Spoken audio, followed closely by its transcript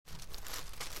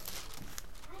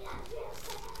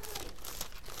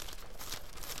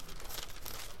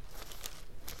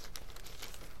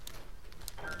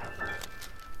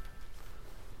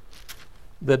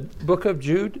The book of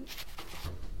Jude,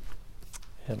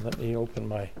 and let me open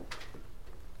my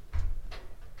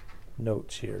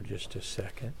notes here just a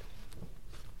second.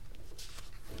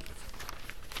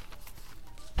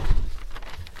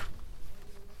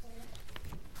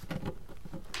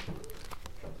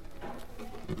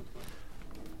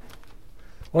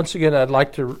 Once again, I'd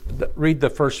like to read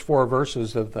the first 4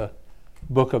 verses of the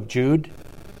book of Jude.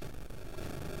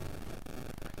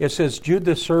 It says, Jude,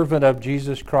 the servant of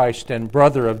Jesus Christ and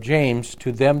brother of James,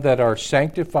 to them that are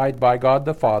sanctified by God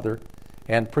the Father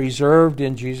and preserved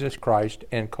in Jesus Christ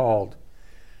and called.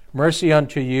 Mercy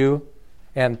unto you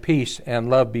and peace and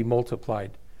love be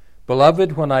multiplied.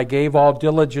 Beloved, when I gave all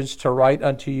diligence to write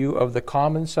unto you of the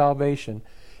common salvation,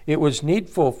 it was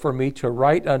needful for me to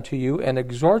write unto you and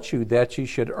exhort you that ye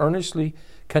should earnestly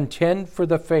contend for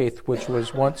the faith which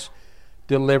was once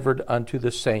delivered unto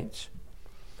the saints.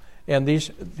 And these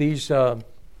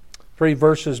 3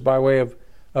 verses by way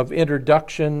of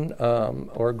introduction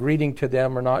or greeting to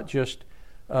them are not just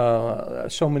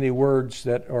so many words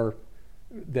that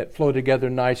flow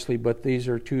together nicely, but these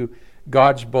are to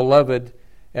God's beloved,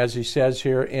 as he says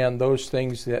here, and those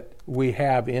things that we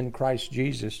have in Christ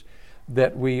Jesus,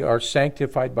 that we are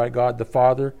sanctified by God the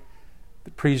Father,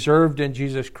 preserved in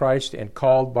Jesus Christ, and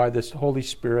called by the Holy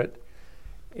Spirit.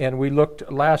 And we looked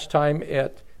last time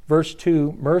at verse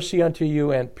 2, mercy unto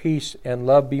you and peace and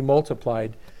love be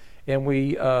multiplied. And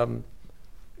we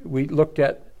looked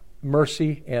at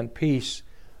mercy and peace,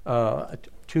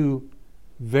 2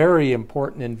 very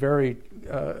important and very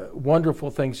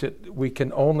wonderful things that we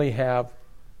can only have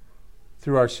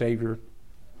through our Savior,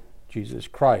 Jesus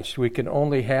Christ. We can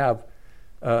only have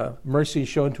mercy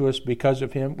shown to us because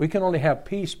of Him. We can only have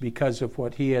peace because of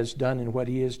what He has done and what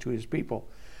He is to His people.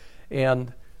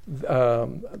 And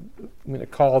I'm going to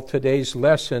call today's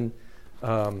lesson,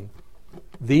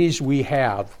 These We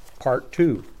Have, Part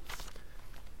 2.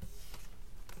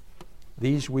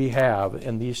 These we have,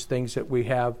 and these things that we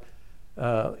have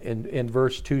in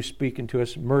verse 2 speaking to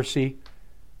us, mercy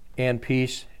and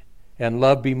peace and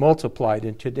love be multiplied.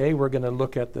 And today we're going to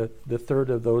look at the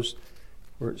third of those,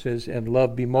 where it says, and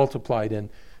love be multiplied, and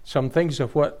some things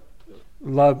of what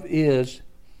love is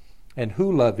and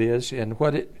who love is and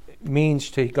what it means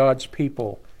to God's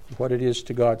people, what it is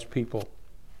to God's people.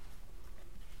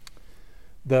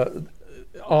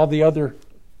 All the other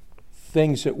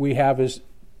things that we have as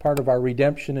part of our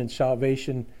redemption and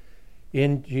salvation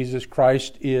in Jesus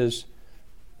Christ is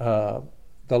the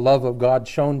love of God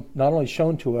not only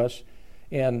shown to us,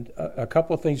 and a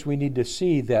couple of things we need to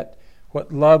see, that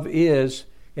what love is,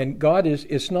 and God is,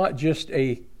 it's not just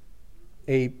a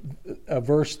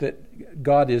verse that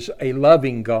God is a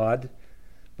loving God,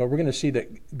 but we're going to see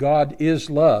that God is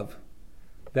love.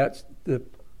 That's the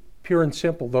pure and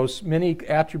simple. Those many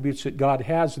attributes that God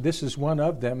has, this is one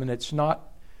of them, and it's not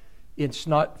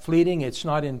fleeting, it's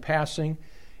not in passing,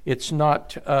 it's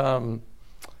not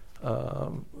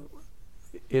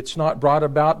brought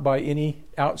about by any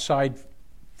outside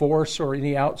force or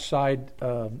any outside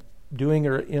doing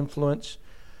or influence.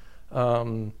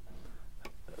 Some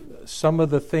of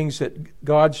the things that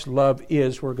God's love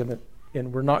is, we're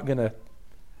not going to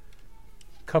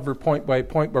cover point by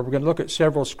point, but we're going to look at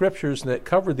several scriptures that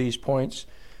cover these points.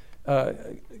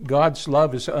 God's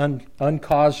love is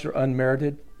uncaused or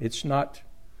unmerited. It's not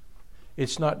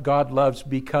God loves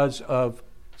because of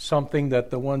something that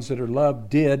the ones that are loved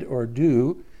did or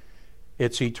do.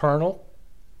 It's eternal.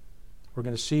 We're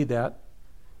going to see that.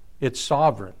 It's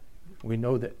sovereign. We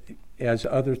know that as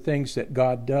other things that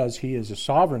God does, He is a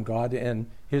sovereign God,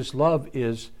 and His love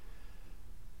is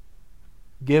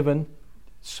given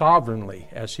sovereignly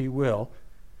as He will.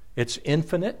 It's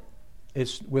infinite.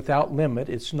 It's without limit.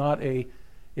 It's not a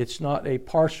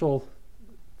partial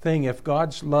thing. If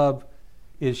God's love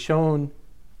is shown,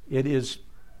 it is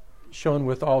shown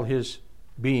with all His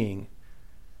being.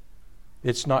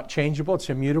 It's not changeable. It's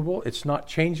immutable. It's not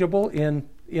changeable in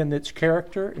its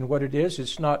character and what it is.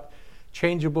 It's not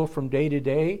changeable from day to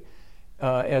day.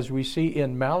 As we see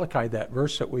in Malachi, that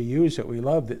verse that we use, that we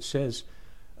love, that says,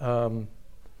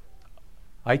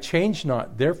 I change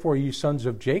not, therefore you sons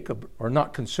of Jacob are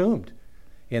not consumed.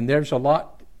 And there's a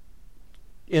lot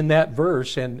in that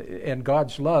verse, and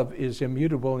God's love is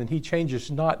immutable, and He changes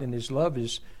not, and His love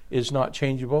is not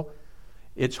changeable.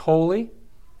 It's holy.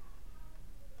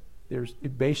 There's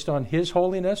based on His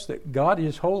holiness, that God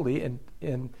is holy,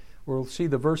 and we'll see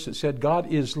the verse that said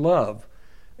God is love,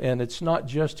 and it's not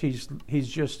just He's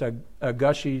just a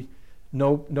gushy,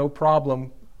 no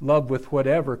problem love with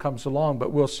whatever comes along,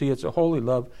 but we'll see it's a holy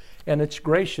love, and it's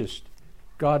gracious.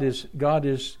 God is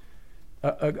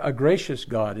a gracious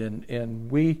God,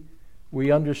 and we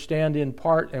we understand in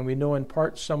part and we know in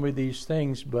part some of these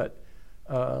things, but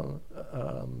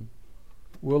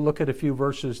we'll look at a few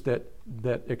verses that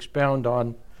expound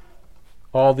on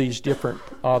all these different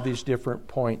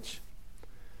points.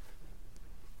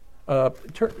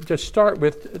 To start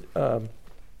with,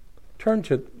 turn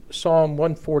to Psalm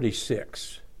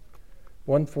 146.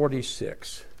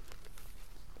 146.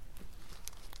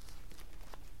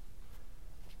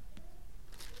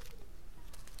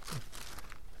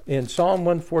 In Psalm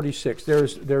 146,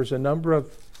 there's a number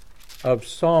of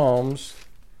psalms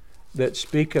that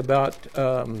speak about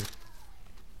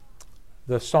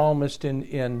the psalmist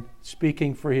in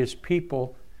speaking for his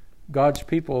people, God's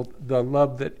people, the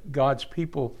love that God's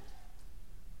people,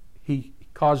 he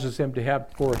causes them to have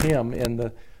for him, and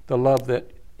the love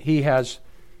that he has,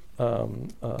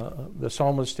 the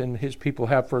psalmist and his people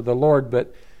have for the Lord.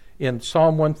 But in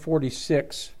Psalm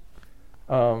 146,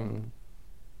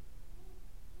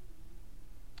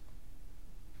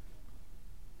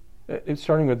 it's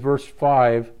starting with verse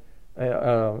 5,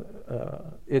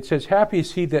 it says, "Happy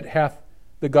is he that hath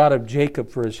the God of Jacob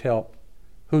for his help,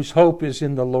 whose hope is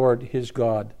in the Lord his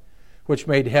God, which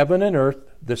made heaven and earth,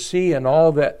 the sea and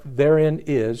all that therein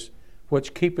is,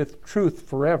 which keepeth truth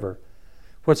forever,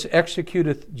 which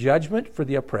executeth judgment for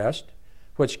the oppressed,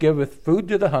 which giveth food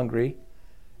to the hungry.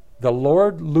 The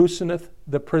Lord looseneth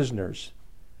the prisoners.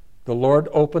 The Lord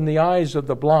opened the eyes of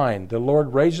the blind. The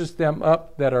Lord raiseth them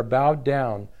up that are bowed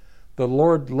down. The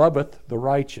Lord loveth the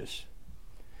righteous."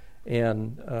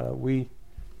 And we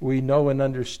know and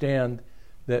understand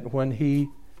that when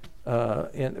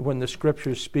when the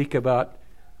Scriptures speak about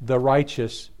the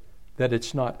righteous, that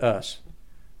it's not us.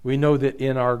 We know that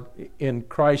in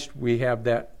Christ we have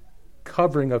that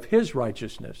covering of His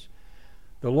righteousness.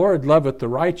 The Lord loveth the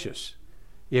righteous.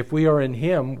 If we are in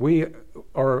Him, we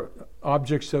are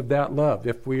objects of that love.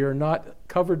 If we are not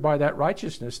covered by that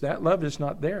righteousness, that love is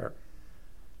not there.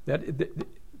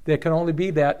 There can only be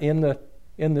that in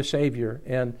the Savior,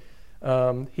 and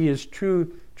He is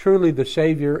truly the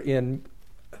Savior in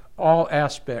all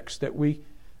aspects that we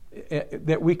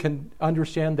can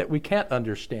understand, that we can't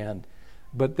understand,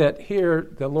 but that here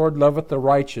the Lord loveth the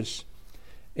righteous,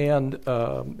 and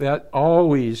that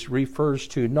always refers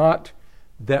to not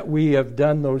that we have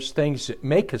done those things that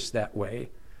make us that way,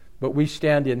 but we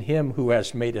stand in Him who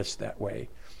has made us that way,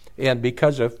 and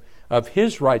because of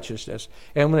His righteousness.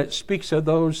 And when it speaks of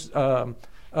those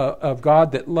of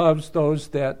God that loves those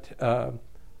that are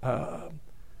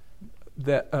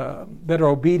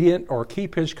obedient or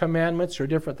keep His commandments or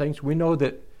different things, we know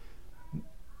that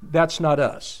that's not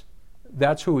us.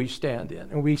 That's who we stand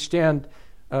in, and we stand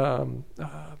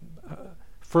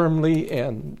firmly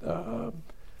and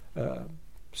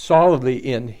solidly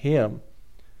in Him.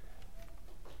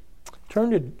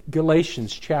 Turn to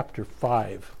Galatians chapter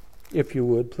 5. If you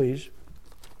would, please.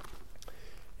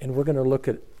 And we're going to look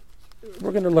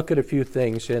at a few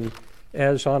things. And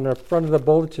as on the front of the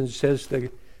bulletin says,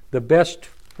 the best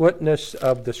witness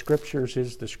of the Scriptures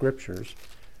is the Scriptures.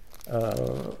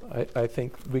 I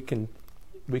think we can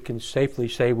safely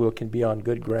say we can be on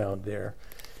good ground there.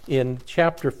 In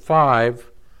chapter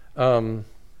 5,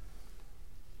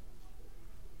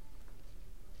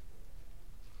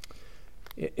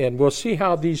 and we'll see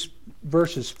how these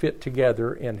verses fit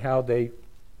together and how they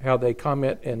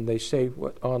comment and they say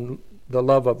on the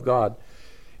love of God.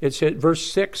 It said, verse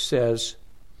 6 says,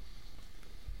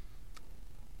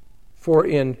 "For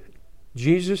in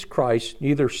Jesus Christ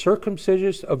neither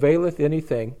circumcision availeth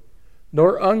anything,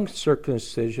 nor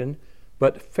uncircumcision,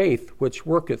 but faith which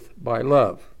worketh by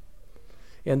love."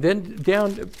 And then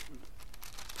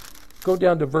go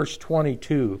down to verse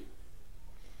 22.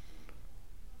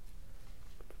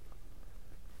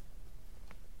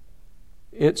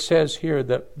 It says here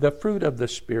that the fruit of the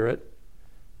Spirit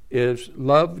is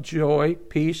love, joy,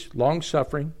 peace,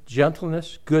 long-suffering,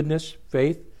 gentleness, goodness,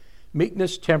 faith,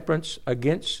 meekness, temperance.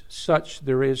 Against such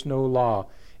there is no law.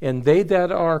 And they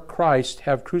that are Christ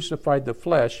have crucified the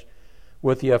flesh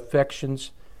with the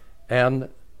affections and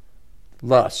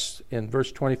lusts. In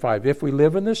verse 25, "If we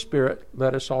live in the Spirit,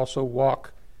 let us also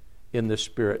walk in the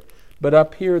Spirit." But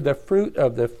up here, the fruit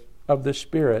of the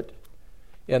Spirit,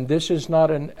 and this is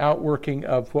not an outworking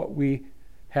of what we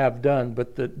have done,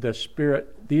 but the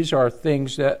Spirit, these are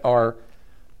things that are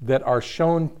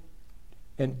shown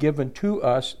and given to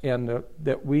us, and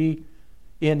that we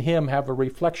in Him have a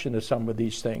reflection of some of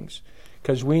these things.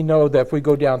 Because we know that if we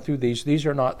go down through these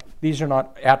are not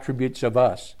attributes of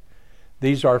us.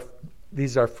 These are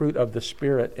fruit of the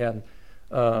Spirit, and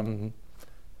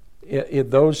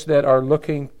those that are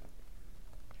looking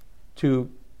to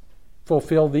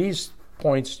fulfill these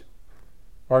points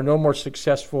are no more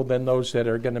successful than those that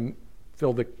are going to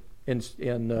fill the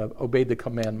and obey the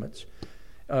commandments.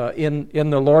 In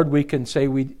the Lord, we can say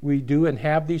we do and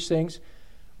have these things.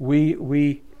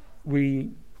 We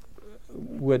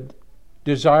would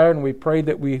desire and we pray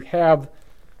that we have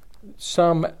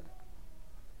some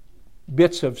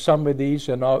bits of some of these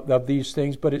and of these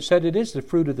things, but it said it is the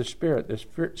fruit of the Spirit. The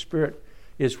Spirit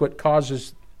is what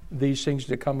causes these things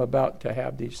to come about, to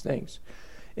have these things.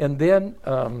 And then,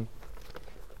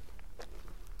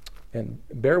 and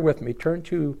bear with me, turn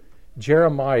to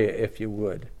Jeremiah, if you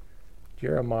would.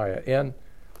 Jeremiah. And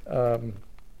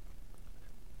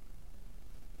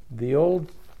the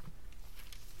old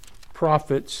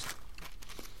prophets,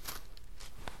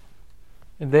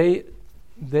 they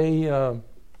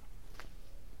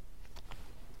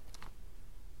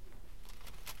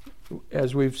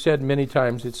as we've said many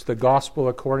times, it's the gospel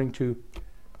according to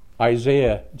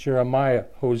Isaiah, Jeremiah,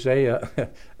 Hosea,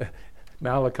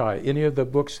 Malachi. Any of the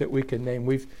books that we can name,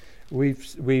 we've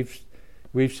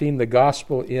seen the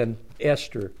gospel in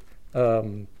Esther.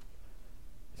 So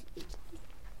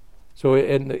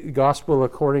in the gospel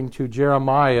according to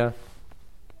Jeremiah,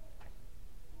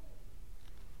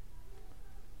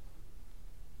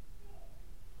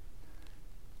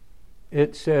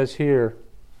 it says here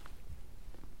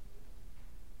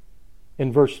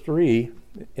in verse 3,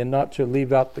 and not to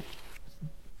leave out the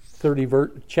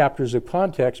 30 chapters of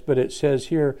context, but it says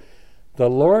here, "The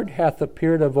Lord hath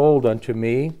appeared of old unto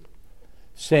me,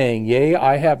 saying, Yea,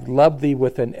 I have loved thee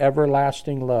with an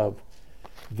everlasting love.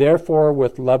 Therefore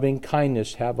with loving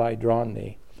kindness have I drawn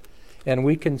thee." And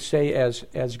we can say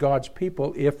as God's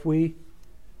people, if we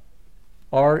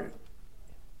are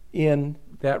in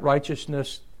that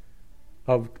righteousness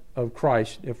of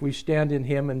Christ, if we stand in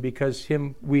Him, and because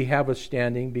Him we have a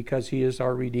standing, because He is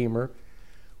our Redeemer,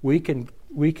 we can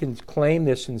claim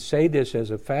this and say this as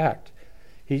a fact.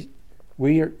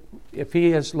 If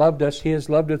He has loved us, He has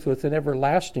loved us with an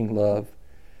everlasting love,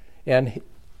 and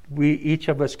we each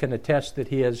of us can attest that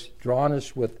He has drawn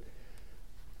us with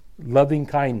loving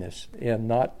kindness and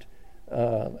not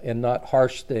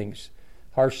harsh things.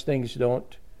 Harsh things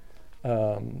don't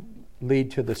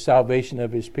lead to the salvation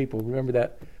of His people. Remember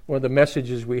that one of the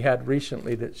messages we had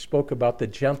recently that spoke about the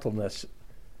gentleness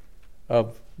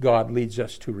of God leads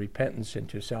us to repentance and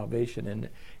to salvation,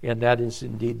 and that is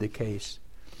indeed the case.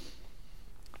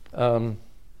 We're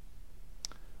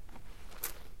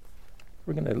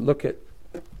going to look at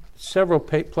several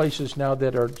places now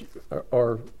that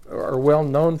are well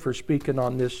known for speaking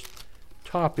on this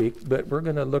topic, but we're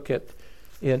going to look at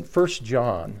in 1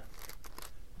 John.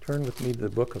 Turn with me to the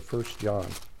book of 1 John.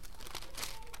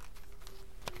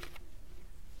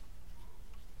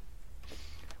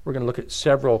 We're going to look at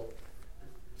several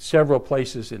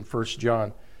places in 1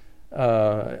 John,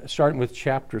 starting with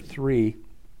chapter 3,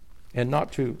 and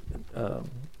not to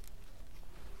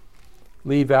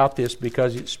leave out this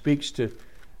because it speaks to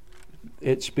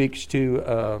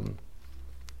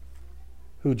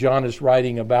who John is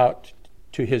writing about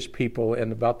to his people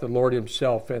and about the Lord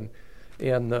Himself, and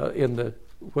in the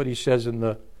what he says in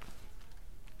the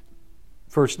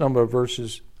first number of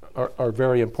verses are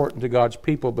very important to God's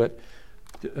people. But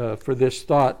for this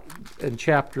thought, in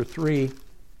chapter 3,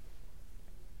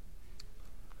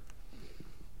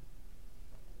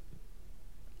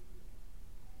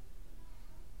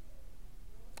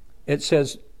 it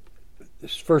says,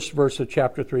 this first verse of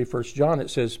chapter 3, 1 John,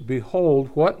 it says, "Behold,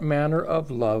 what manner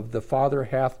of love the Father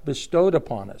hath bestowed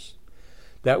upon us,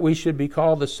 that we should be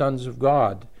called the sons of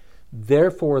God.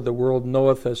 Therefore the world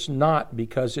knoweth us not,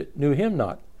 because it knew Him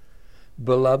not.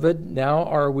 Beloved, now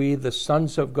are we the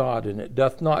sons of God, and it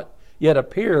doth not yet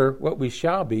appear what we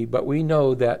shall be, but we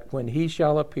know that when He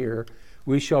shall appear,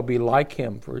 we shall be like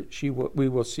Him, for we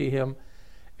will see Him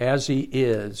as He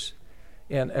is."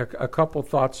 And a couple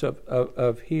thoughts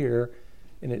of here,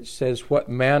 and it says, what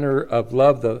manner of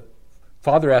love the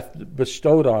Father hath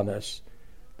bestowed on us,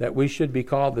 that we should be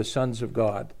called the sons of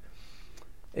God.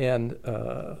 And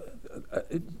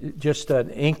just an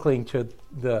inkling to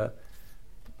the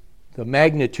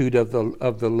magnitude of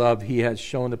the love He has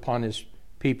shown upon His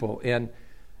people. And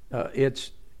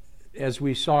it's, as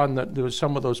we saw there was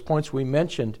some of those points we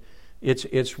mentioned,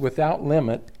 it's without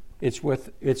limit, it's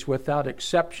without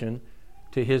exception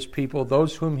to His people,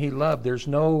 those whom He loved. There's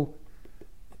no,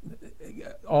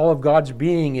 all of God's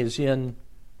being is in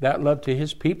that love to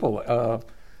His people,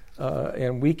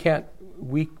 and we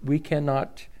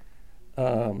cannot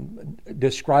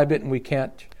describe it, and we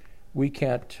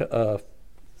can't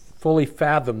fully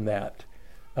fathom that,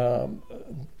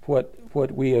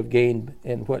 what we have gained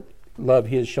and what love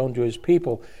He has shown to His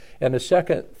people. And the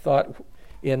second thought,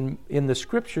 in the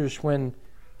Scriptures, when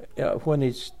when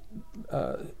it's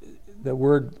the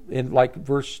word in like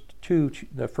verse 2,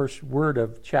 the first word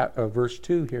of verse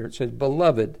 2 here, it says,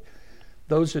 beloved.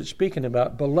 Those it's speaking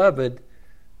about, beloved,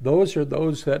 those are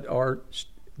those that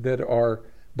are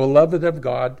beloved of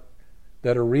God,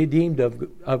 that are redeemed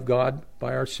of God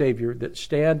by our Savior, that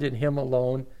stand in Him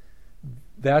alone.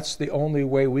 That's the only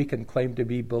way we can claim to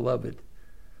be beloved.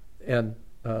 And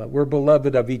we're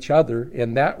beloved of each other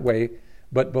in that way,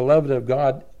 but beloved of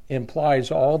God implies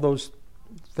all those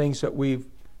things that we've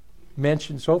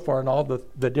mentioned so far and all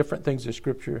the different things the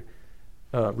Scripture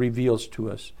reveals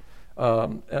to us.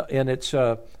 And it's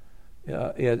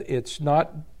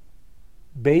not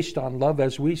based on love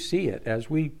as we see it, as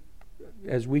we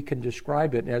can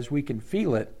describe it, as we can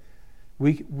feel it.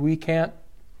 We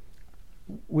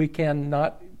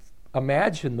cannot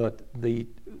imagine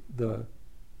the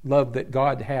love that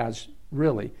God has,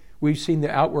 really. We've seen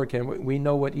the outwork, and we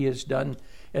know what He has done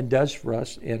and does for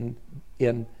us in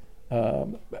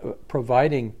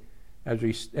providing,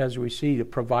 as we see,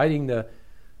 providing the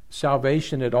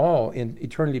salvation at all in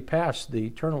eternity past, the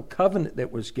eternal covenant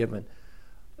that was given.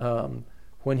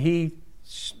 When He,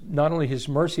 not only His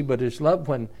mercy but His love,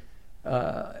 when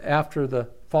after the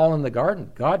fall in the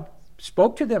garden, God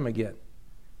spoke to them again,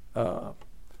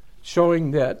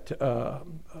 showing that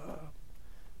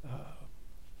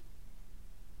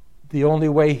the only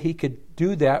way He could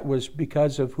do that was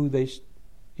because of who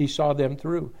He saw them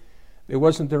through. It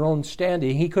wasn't their own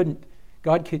standing.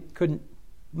 God couldn't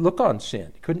look on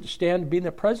sin. He couldn't stand to be in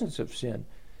the presence of sin.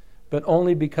 But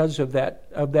only because of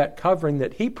that covering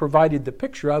that He provided the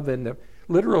picture of, and the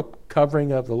literal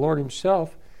covering of the Lord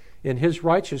Himself in His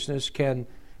righteousness, can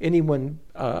anyone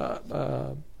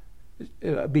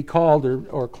be called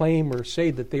or claim or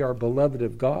say that they are beloved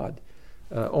of God.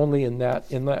 Only in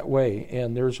that way.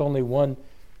 And there's only one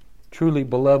truly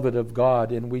beloved of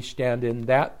God, and we stand in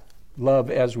that love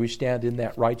as we stand in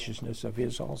that righteousness of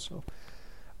His also.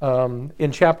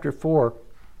 In chapter 4,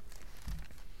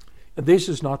 this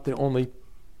is not the only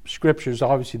scriptures,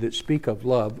 obviously, that speak of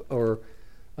love or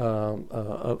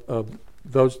of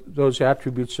those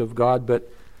attributes of God,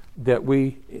 but that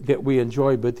we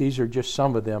enjoy. But these are just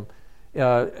some of them.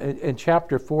 In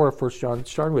chapter 4 of 1 John,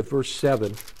 starting with verse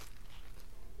 7.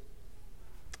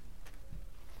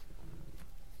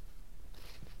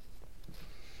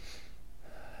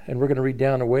 And we're going to read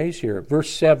down a ways here. Verse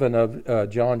 7 of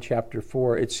John chapter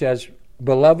 4, it says,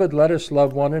 Beloved, let us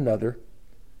love one another,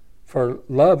 for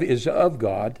love is of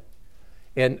God,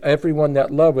 and everyone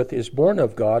that loveth is born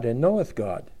of God and knoweth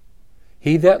God.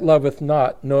 He that loveth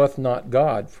not knoweth not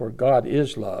God, for God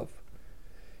is love.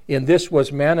 In this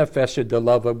was manifested the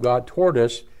love of God toward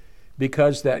us,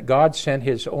 because that God sent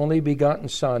His only begotten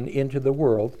Son into the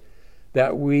world,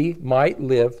 that we might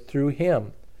live through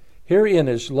Him. Herein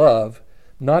is love,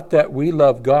 not that we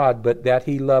love God, but that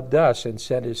He loved us and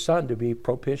sent His Son to be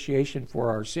propitiation for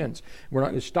our sins. We're not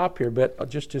going to stop here, but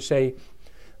just to say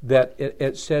that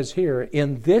it says here,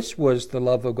 in this was the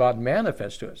love of God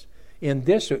manifest to us. In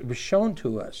this it was shown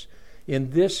to us. In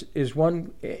this is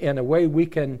one, in a way we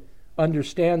can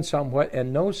understand somewhat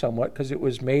and know somewhat, because it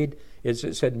was made, as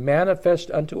it said,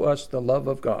 manifest unto us the love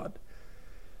of God.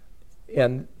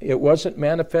 And it wasn't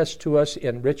manifest to us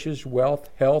in riches, wealth,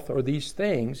 health, or these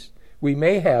things. We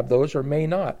may have those or may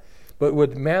not, but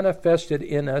was manifested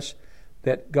in us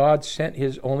that God sent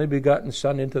His only begotten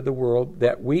Son into the world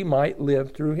that we might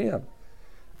live through Him.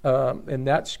 And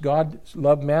that's God's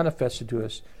love manifested to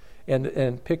us.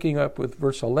 And picking up with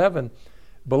verse 11,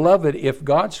 Beloved, if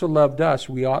God so loved us,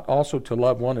 we ought also to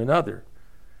love one another.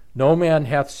 No man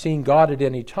hath seen God at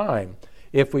any time.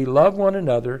 If we love one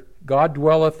another, God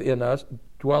dwelleth in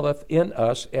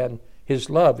us, and His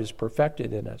love is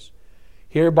perfected in us.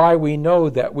 Hereby we know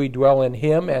that we dwell in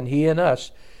Him and He in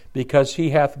us, because He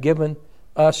hath given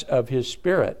us of His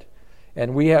Spirit.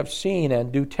 And we have seen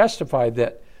and do testify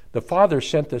that the Father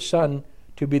sent the Son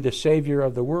to be the Savior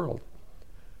of the world.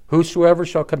 Whosoever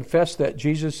shall confess that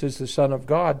Jesus is the Son of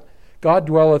God, God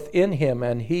dwelleth in Him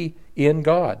and He in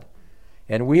God.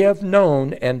 And we have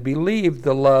known and believed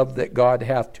the love that God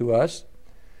hath to us.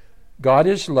 God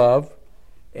is love,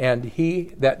 and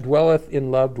He that dwelleth in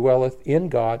love dwelleth in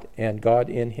God, and God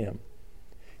in him.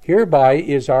 Hereby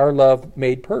is our love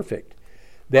made perfect,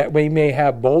 that we may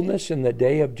have boldness in the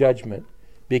day of judgment,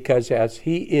 because as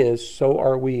He is, so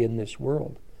are we in this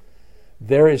world.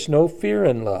 There is no fear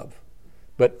in love,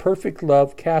 but perfect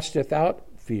love casteth out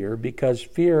fear, because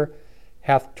fear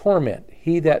hath torment.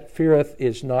 He that feareth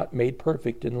is not made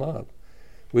perfect in love.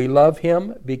 We love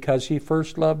Him because He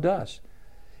first loved us.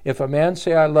 If a man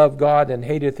say, I love God, and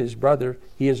hateth his brother,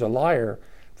 he is a liar.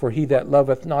 For he that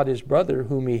loveth not his brother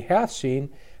whom he hath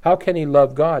seen How can he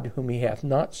love God whom he hath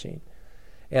not seen?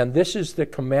 And this is the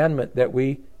commandment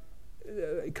we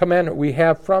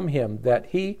have from him, that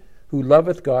he who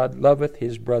loveth God loveth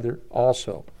his brother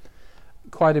also.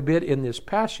 Quite a bit in this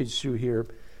passage through here,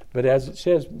 but as it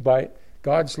says, by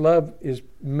God's love is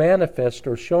manifest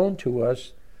or shown to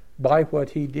us by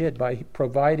what he did, by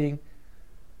providing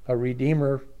a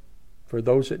Redeemer for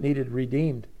those that needed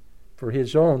redeemed, for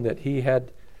his own that he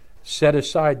had set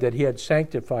aside, that he had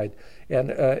sanctified.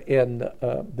 And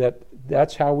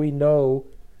that's how we know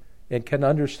and can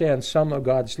understand some of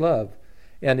God's love.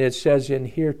 And it says in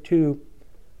here too,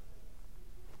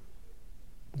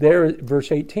 there,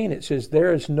 verse 18, it says,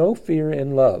 there is no fear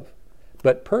in love,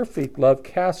 but perfect love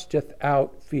casteth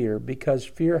out fear, because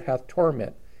fear hath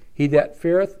torment. He that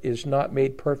feareth is not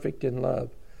made perfect in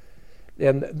love.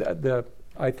 And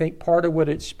I think part of what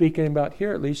it's speaking about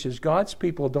here, at least, is God's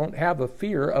people don't have a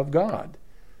fear of God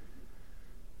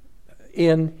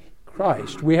in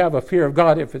Christ. We have a fear of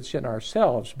God if it's in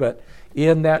ourselves, but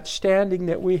in that standing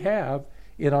that we have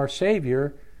in our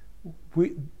Savior,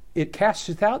 it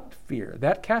casteth out fear.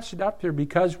 That casteth out fear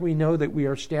because we know that we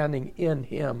are standing in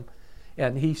him,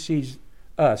 and he sees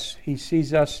us. He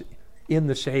sees us in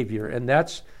the Savior, and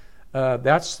that's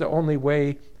the only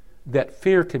way that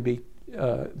fear can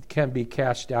be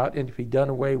cast out and to be done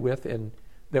away with, and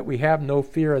that we have no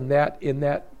fear in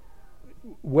that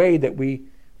way that we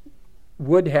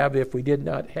would have if we did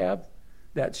not have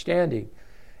that standing.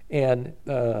 And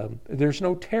there's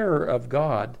no terror of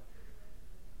God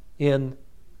in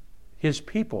his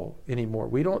people anymore.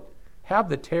 We don't have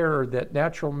the terror that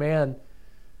natural man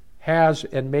has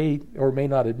and may or may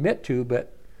not admit to,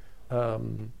 but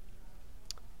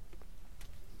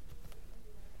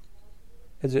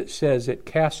as it says, it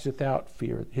casteth out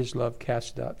fear. His love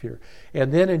casteth out fear.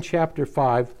 And then in chapter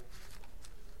 5,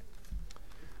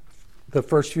 the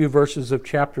first few verses of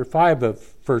chapter 5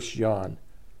 of 1 John,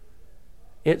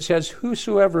 it says,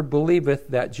 whosoever believeth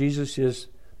that Jesus is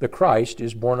the Christ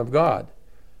is born of God.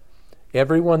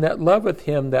 Everyone that loveth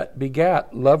him that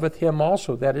begat loveth him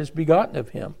also that is begotten of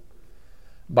him.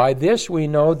 By this we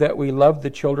know that we love the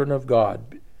children of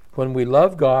God, when we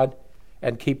love God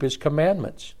and keep his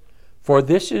commandments. For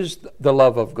this is the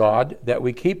love of God, that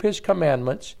we keep his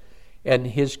commandments, and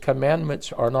his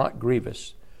commandments are not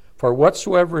grievous. For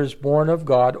whatsoever is born of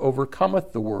God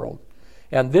overcometh the world.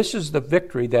 And this is the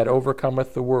victory that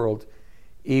overcometh the world,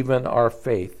 even our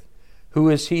faith. Who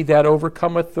is he that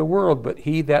overcometh the world, but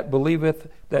he that believeth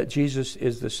that Jesus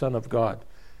is the Son of God?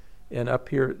 And up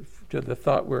here to the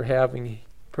thought we're having,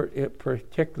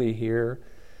 particularly here,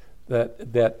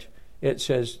 that it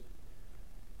says,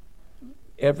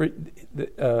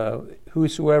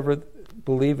 whosoever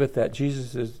believeth that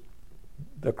Jesus is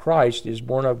the Christ is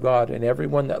born of God, and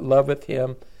everyone that loveth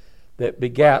him that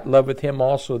begat loveth him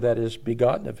also that is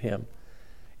begotten of him.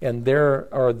 And there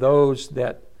are those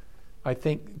that I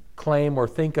think claim or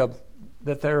think of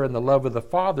that they're in the love of the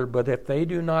Father, but if they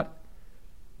do not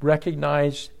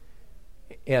recognize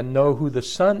and know who the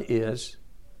Son is,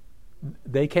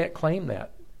 they can't claim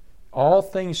that. All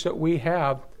things that we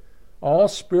have, all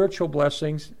spiritual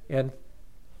blessings and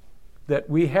that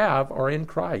we have are in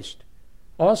Christ.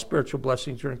 All spiritual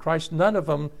blessings are in Christ. None of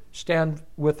them stand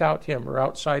without him or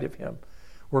outside of him.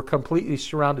 We're completely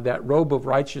surrounded. That robe of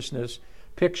righteousness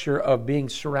picture of being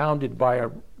surrounded by a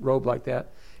robe like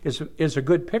that is a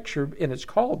good picture, and it's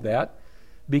called that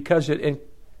because it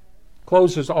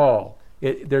encloses all.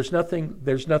 There's nothing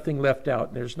left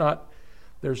out. There's not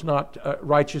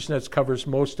righteousness covers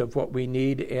most of what we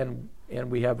need, and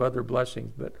we have other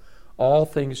blessings, but all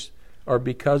things are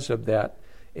because of that.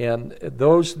 And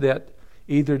those that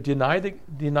either deny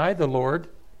the Lord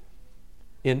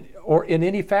in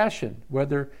any fashion,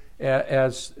 whether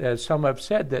as some have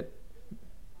said that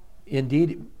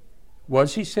indeed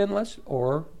was he sinless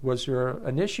or was there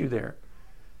an issue there?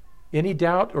 Any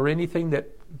doubt or anything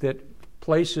that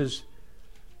places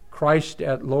Christ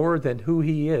at lower than who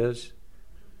he is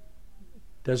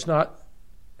does not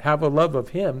have a love of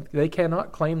him. They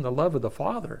cannot claim the love of the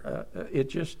Father.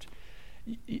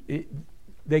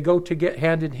 They go to get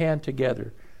hand in hand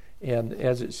together. And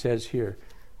as it says here,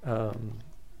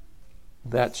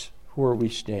 that's where we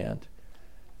stand.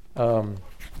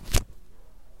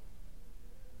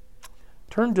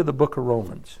 Turn to the book of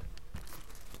Romans,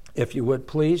 if you would,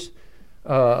 please.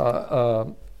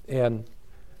 And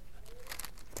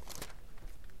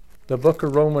the book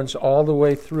of Romans all the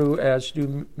way through, as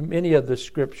do many of the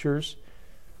scriptures.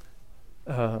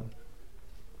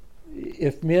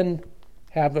 If men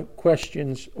have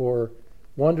questions or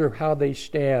wonder how they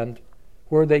stand,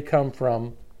 where they come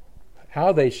from,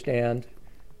 how they stand,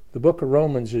 the book of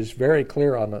Romans is very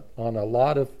clear on a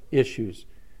lot of issues.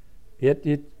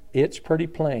 It's pretty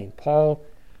plain. Paul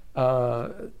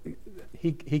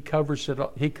he covers it.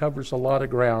 He covers a lot of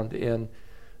ground in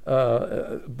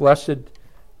blessed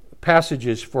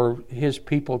passages for his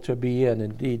people to be in.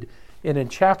 Indeed, and in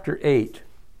chapter 8.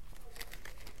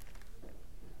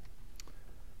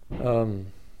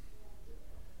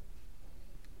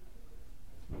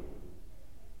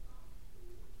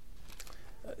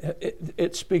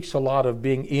 It speaks a lot of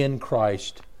being in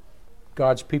Christ,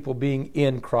 God's people being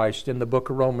in Christ in the book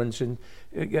of Romans, and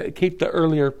keep the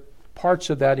earlier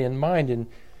parts of that in mind. And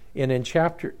in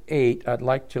chapter 8, I'd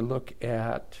like to look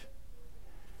at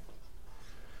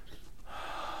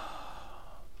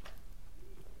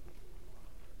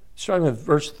starting with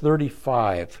verse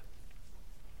 35.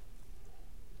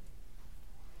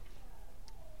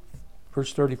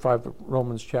 Verse 35 of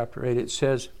Romans chapter 8, it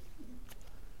says,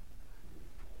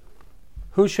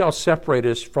 "Who shall separate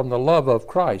us from the love of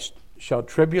Christ? Shall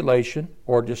tribulation,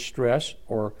 or distress,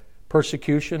 or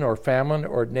persecution, or famine,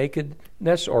 or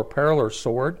nakedness, or peril, or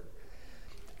sword?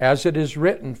 As it is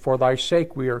written, for thy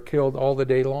sake we are killed all the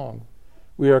day long.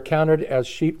 We are counted as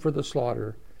sheep for the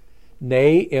slaughter.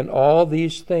 Nay, in all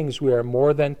these things we are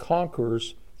more than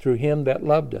conquerors through him that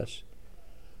loved us.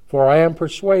 For I am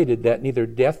persuaded that neither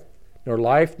death, nor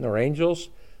life, nor angels,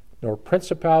 nor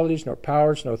principalities, nor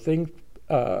powers, nor things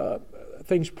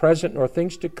present, nor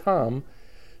things to come,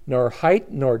 nor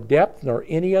height, nor depth, nor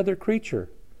any other creature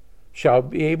shall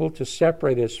be able to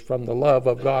separate us from the love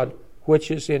of God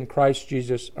which is in Christ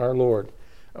Jesus our Lord."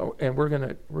 Oh, and we're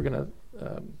gonna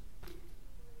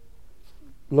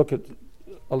look at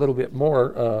a little bit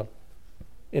more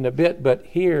in a bit, but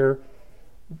here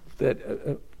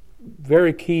that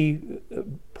very key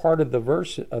part of the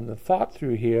verse and the thought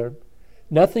through here,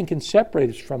 nothing can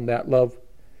separate us from that love.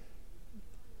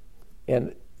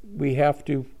 And we have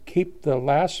to keep the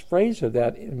last phrase of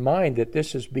that in mind, that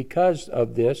this is because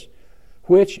of this,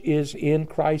 which is in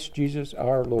Christ Jesus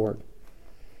our Lord.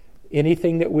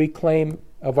 Anything that we claim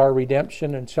of our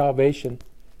redemption and salvation,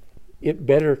 it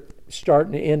better start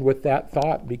and end with that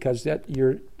thought, because that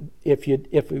if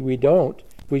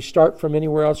we start from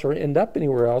anywhere else or end up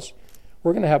anywhere else,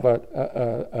 we're going to have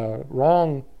a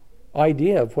wrong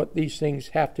idea of what these things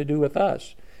have to do with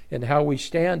us and how we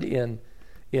stand in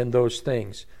those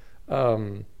things.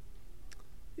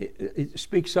 It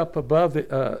speaks up above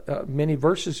many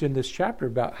verses in this chapter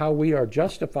about how we are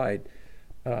justified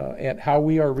and how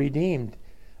we are redeemed.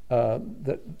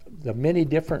 The many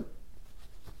different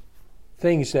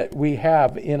things that we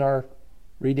have in our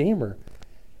Redeemer,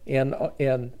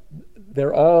 and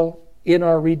they're all in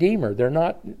our Redeemer. They're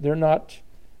not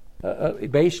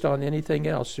based on anything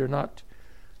else. They're not.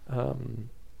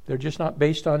 They're just not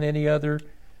based on any other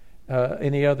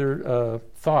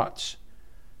thoughts.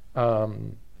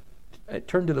 Turn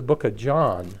to the book of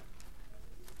John,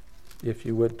 if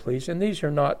you would, please. And these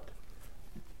are not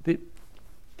the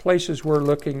places we're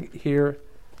looking here.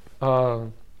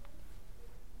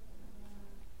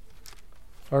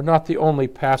 Are not the only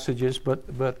passages, but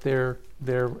they're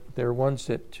ones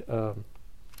that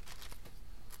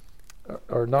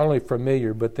are not only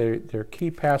familiar, but they're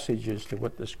key passages to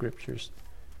what the Scriptures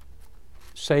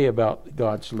say about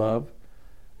God's love.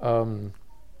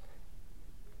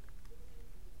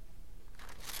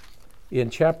 In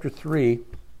chapter 3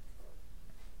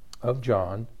 of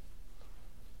John,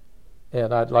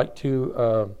 and I'd like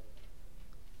to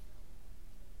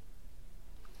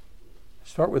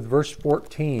start with verse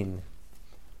 14.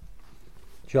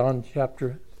 John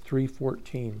chapter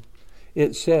 3:14.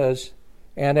 It says,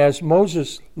 "And as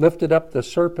Moses lifted up the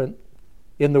serpent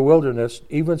in the wilderness,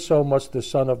 even so must the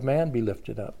Son of Man be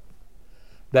lifted up,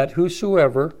 that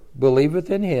whosoever believeth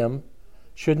in him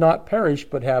should not perish,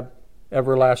 but have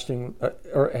everlasting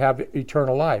or have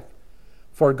eternal life.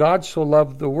 For God so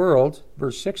loved the world,"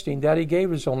 verse 16, "that he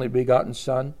gave his only begotten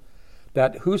Son,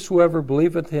 that whosoever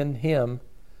believeth in him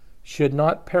should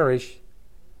not perish,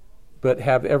 but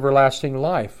have everlasting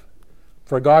life.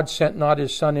 For God sent not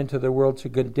his Son into the world to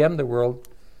condemn the world,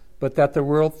 but that the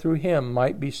world through him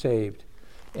might be saved."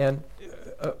 And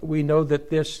we know that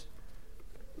this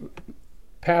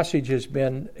passage has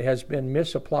been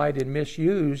misapplied and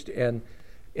misused and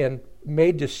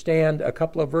made to stand a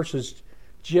couple of verses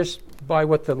just by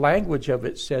what the language of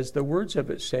it says, the words of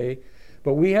it say.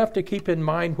 But we have to keep in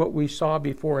mind what we saw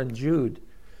before in Jude.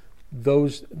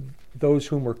 Those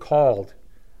whom were called,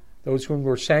 those whom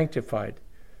were sanctified,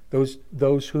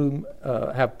 those whom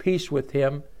have peace with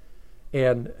him,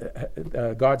 and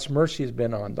God's mercy has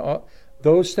been on.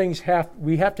 Those things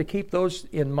we have to keep those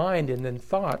in mind and in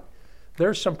thought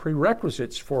there's some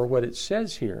prerequisites for what it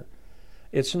says here.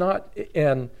 It's not,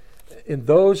 and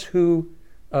those who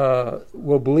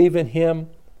will believe in him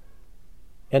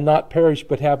and not perish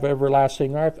but have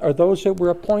everlasting life are those that were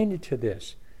appointed to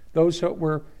this, those that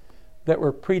were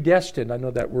predestined. I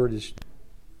know that word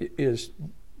is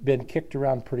been kicked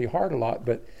around pretty hard a lot,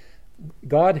 but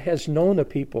God has known a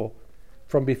people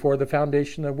from before the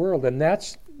foundation of the world, and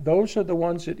those are the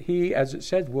ones that he, as it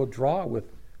says, will draw with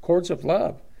cords of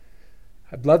love.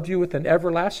 I've loved you with an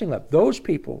everlasting love. Those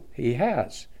people he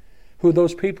has. Who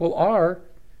those people are,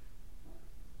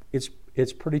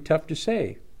 it's pretty tough to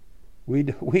say. We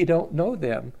don't know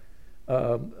them.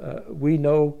 We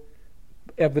know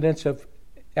evidence of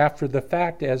after the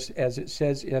fact, as it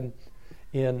says in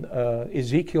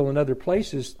Ezekiel and other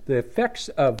places, the effects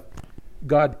of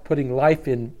God putting life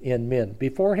in men.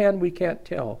 Beforehand, we can't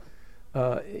tell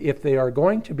if they are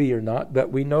going to be or not, but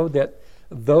we know that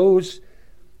those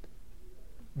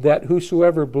that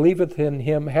whosoever believeth in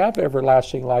him have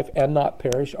everlasting life and not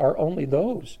perish are only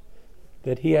those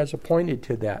that he has appointed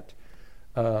to that.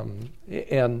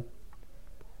 And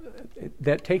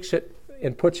that takes it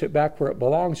and puts it back where it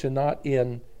belongs and not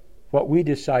in what we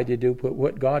decide to do, but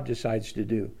what God decides to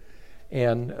do.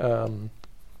 And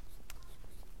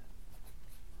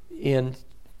in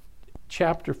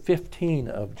chapter 15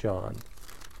 of John,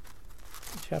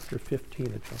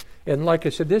 and like I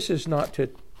said, this is not to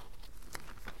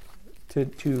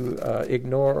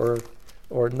ignore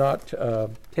or not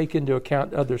take into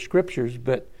account other scriptures,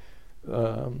 but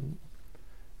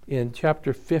in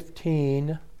chapter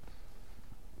 15,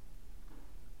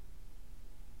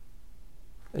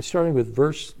 starting with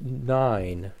verse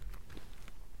 9.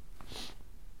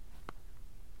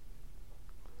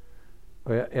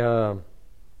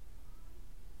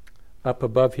 Up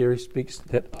above here, he speaks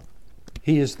that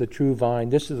he is the true vine.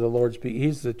 This is the Lord speaking.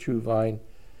 He's the true vine,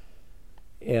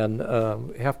 and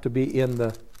have to be in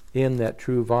that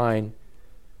true vine.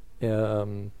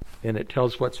 And it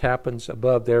tells what happens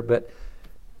above there. But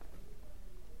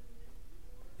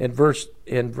in verse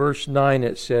 9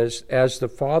 it says, "As the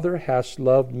Father has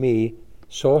loved me,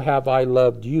 so have I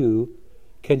loved you.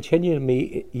 Continue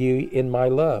ye in my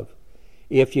love.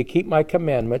 If ye keep my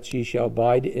commandments, ye shall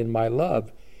abide in my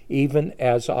love, even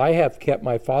as I have kept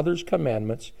my Father's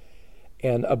commandments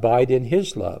and abide in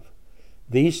his love.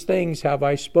 These things have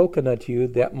I spoken unto you,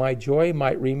 that my joy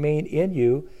might remain in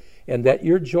you, and that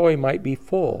your joy might be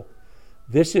full.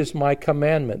 This is my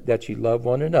commandment, that ye love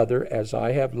one another as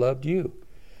I have loved you.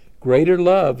 Greater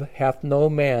love hath no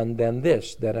man than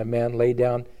this, that a man lay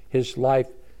down his life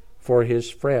for his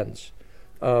friends."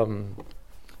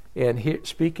 And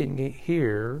speaking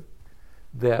here,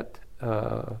 that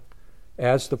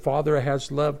as the Father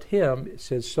has loved him, it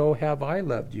says, so have I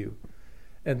loved you.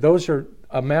 And those are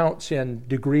amounts and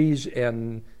degrees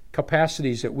and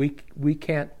capacities that we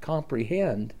can't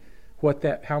comprehend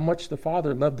how much the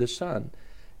Father loved the Son.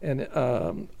 And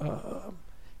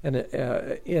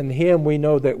in him we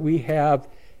know that we have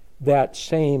that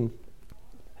same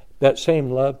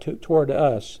love toward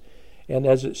us. And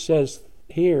as it says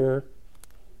here,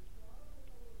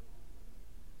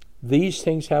 "These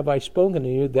things have I spoken to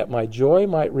you, that my joy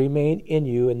might remain in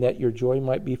you, and that your joy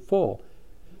might be full.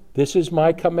 This is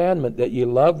my commandment, that ye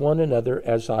love one another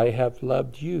as I have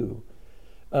loved you."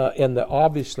 And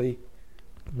obviously,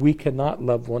 we cannot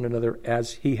love one another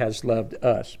as he has loved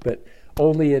us, but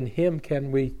only in him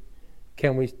can we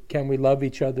love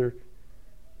each other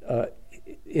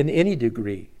in any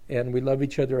degree, and we love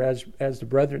each other as the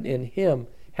brethren in him,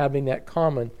 having that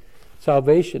common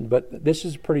salvation. But this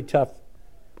is a pretty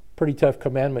tough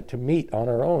commandment to meet on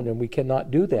our own, and we cannot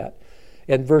do that.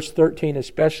 In verse 13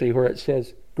 especially, where it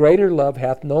says, "Greater love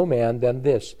hath no man than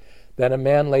this, that a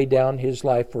man lay down his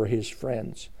life for his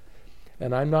friends."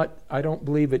 And I don't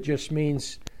believe it just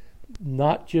means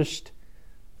not just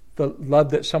the love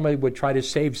that somebody would try to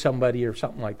save somebody or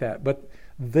something like that, but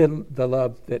the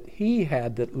love that he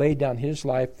had, that laid down his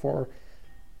life for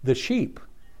the sheep,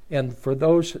 and for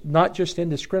those, not just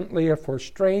indiscriminately or for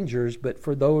strangers, but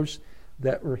for those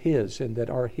that were his and that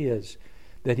are his,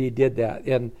 that he did that.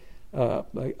 And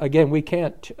again, we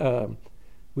can't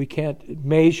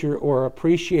measure or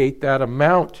appreciate that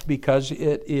amount, because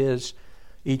it is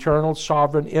eternal,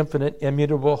 sovereign, infinite,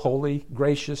 immutable, holy,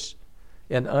 gracious,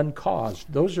 and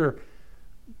uncaused. Those are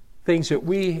things that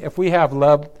if we have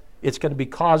love, it's going to be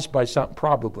caused by something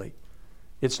probably.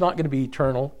 It's not going to be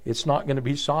eternal. It's not going to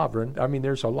be sovereign. I mean,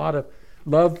 there's a lot of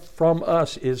love from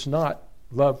us is not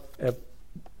love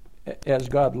as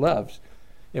God loves,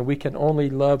 and we can only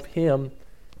love him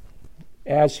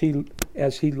as he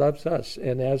loves us,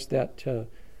 and as that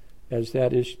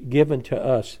is given to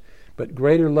us. But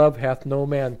greater love hath no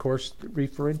man, of course,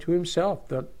 referring to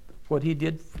himself, what he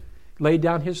did, lay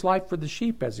down his life for the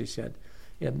sheep, as he said.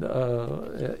 In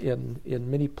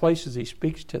many places he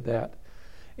speaks to that.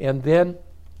 And then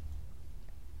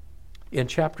in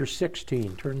chapter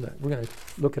 16, we're going to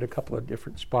look at a couple of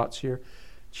different spots here.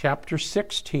 Chapter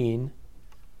 16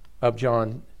 of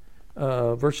John,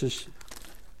 verses,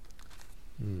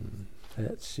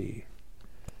 let's see.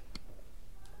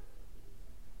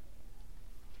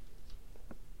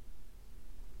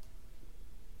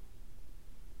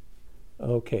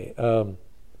 Okay,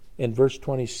 in verse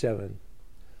 27.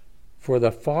 For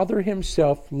the Father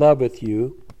himself loveth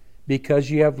you,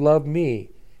 because ye have loved me,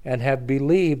 and have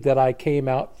believed that I came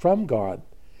out from God.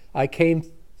 I came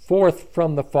forth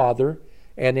from the Father,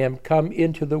 and am come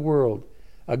into the world.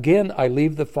 Again I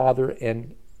leave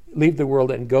the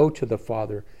world and go to the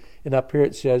Father. And up here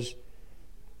it says,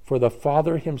 for the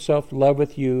Father himself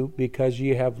loveth you, because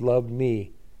ye have loved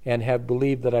me, and have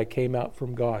believed that I came out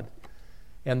from God.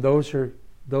 And those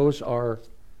are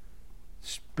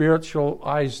spiritual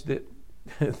eyes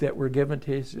that were given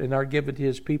to his and are given to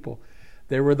his people.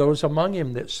 There were those among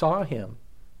him that saw him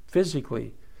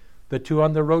physically. The two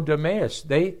on the road to Emmaus,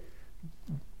 they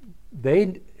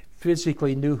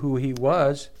physically knew who he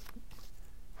was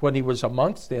when he was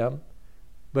amongst them,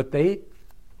 but they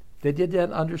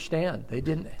didn't understand. They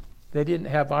didn't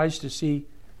have eyes to see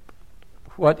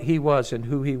what he was and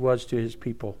who he was to his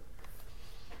people.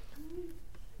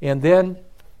 And then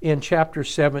in chapter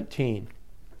 17,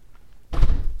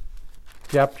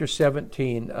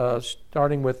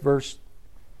 starting with verse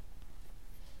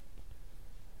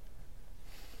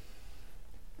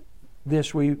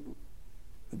the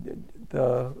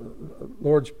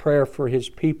Lord's Prayer for his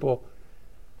people.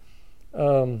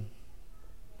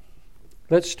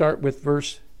 Let's start with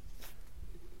verse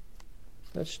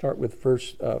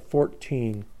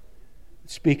 14.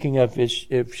 Speaking of his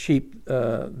sheep,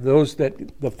 those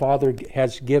that the Father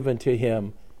has given to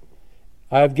him.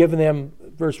 I have given them,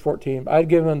 verse 14, I have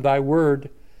given them thy word,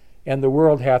 and the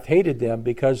world hath hated them,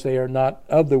 because they are not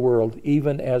of the world,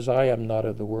 even as I am not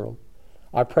of the world.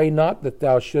 I pray not that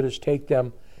thou shouldest take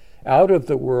them out of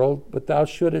the world, but thou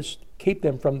shouldest keep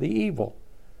them from the evil.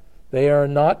 They are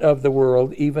not of the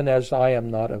world, even as I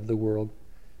am not of the world.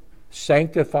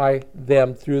 Sanctify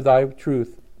them through thy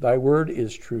truth. Thy word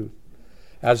is truth.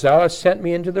 As thou hast sent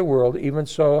me into the world, even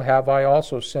so have I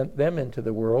also sent them into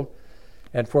the world.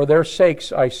 And for their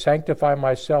sakes I sanctify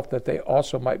myself, that they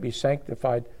also might be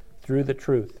sanctified through the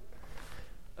truth.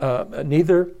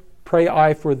 Neither pray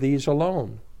I for these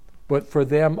alone, but for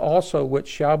them also which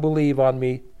shall believe on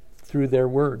me through their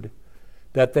word,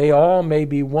 that they all may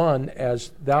be one,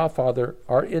 as thou, Father,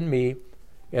 art in me,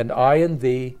 and I in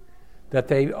thee, that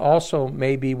they also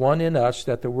may be one in us,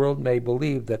 that the world may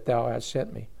believe that thou hast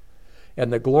sent me.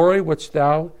 And the glory which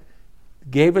thou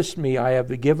gavest me I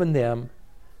have given them,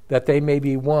 that they may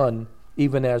be one,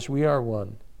 even as we are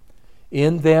one.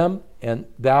 In them and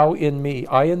thou in me,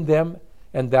 I in them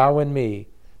and thou in me,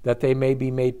 that they may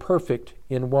be made perfect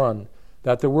in one,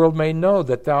 that the world may know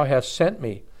that thou hast sent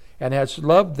me, and hast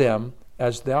loved them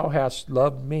as thou hast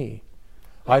loved me.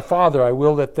 Father, I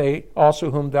will that they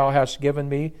also whom thou hast given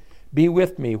me be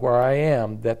with me where I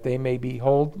am, that they may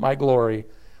behold my glory,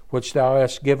 which thou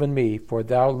hast given me, for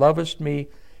thou lovest me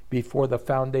before the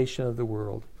foundation of the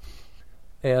world.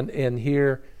 And in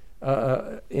the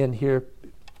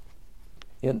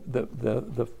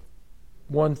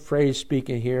one phrase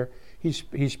speaking here,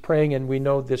 he's praying, and we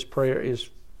know this prayer is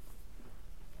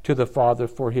to the Father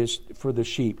for the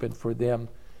sheep and for them.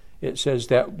 It says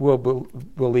that we'll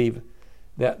believe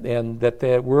that, and that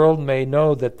the world may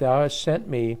know that thou hast sent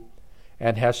me,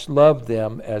 and hast loved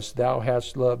them as thou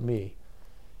hast loved me.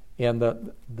 And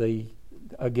that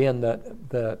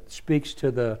speaks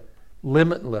to the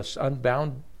limitless,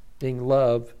 unbounding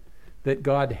love that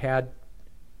God had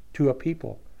to a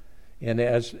people. And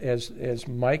as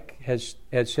Mike has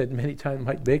said many times,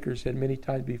 Mike Baker said many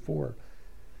times before,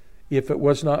 if it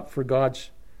was not for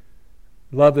God's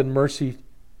love and mercy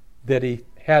that he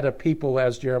had a people,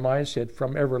 as Jeremiah said,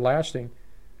 from everlasting,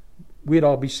 we'd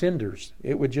all be cinders.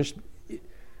 It would just,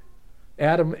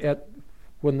 Adam,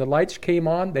 when the lights came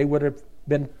on, they would have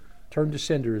been turned to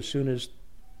cinder as soon as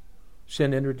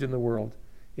sin entered in the world.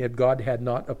 If God had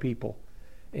not a people,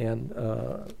 and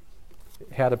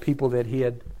had a people that he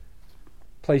had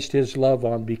placed his love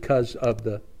on because of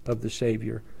the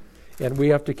Savior. And we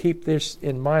have to keep this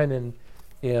in mind,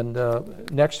 and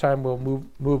next time we'll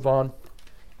move on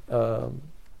to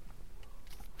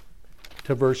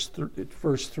verse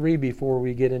 3 before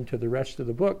we get into the rest of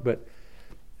the book. But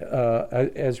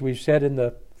as we've said in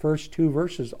the first two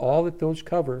verses, all that those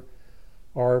cover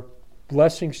are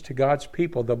blessings to God's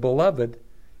people, the beloved,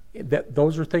 that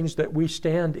those are things that we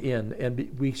stand in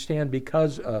and we stand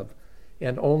because of,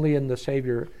 and only in the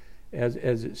Savior, as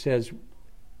it says,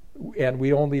 and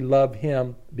we only love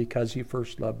Him because He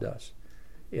first loved us.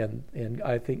 And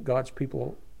I think God's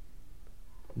people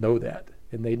know that,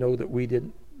 and they know that we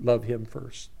didn't love Him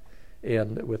first.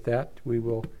 And with that, we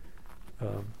will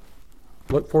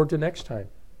look forward to next time.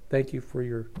 Thank you for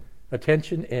your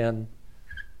attention, and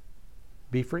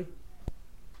be free.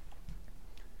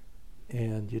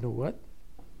 And you know what?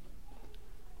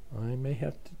 I may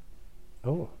have to...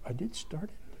 Oh, I did start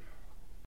it.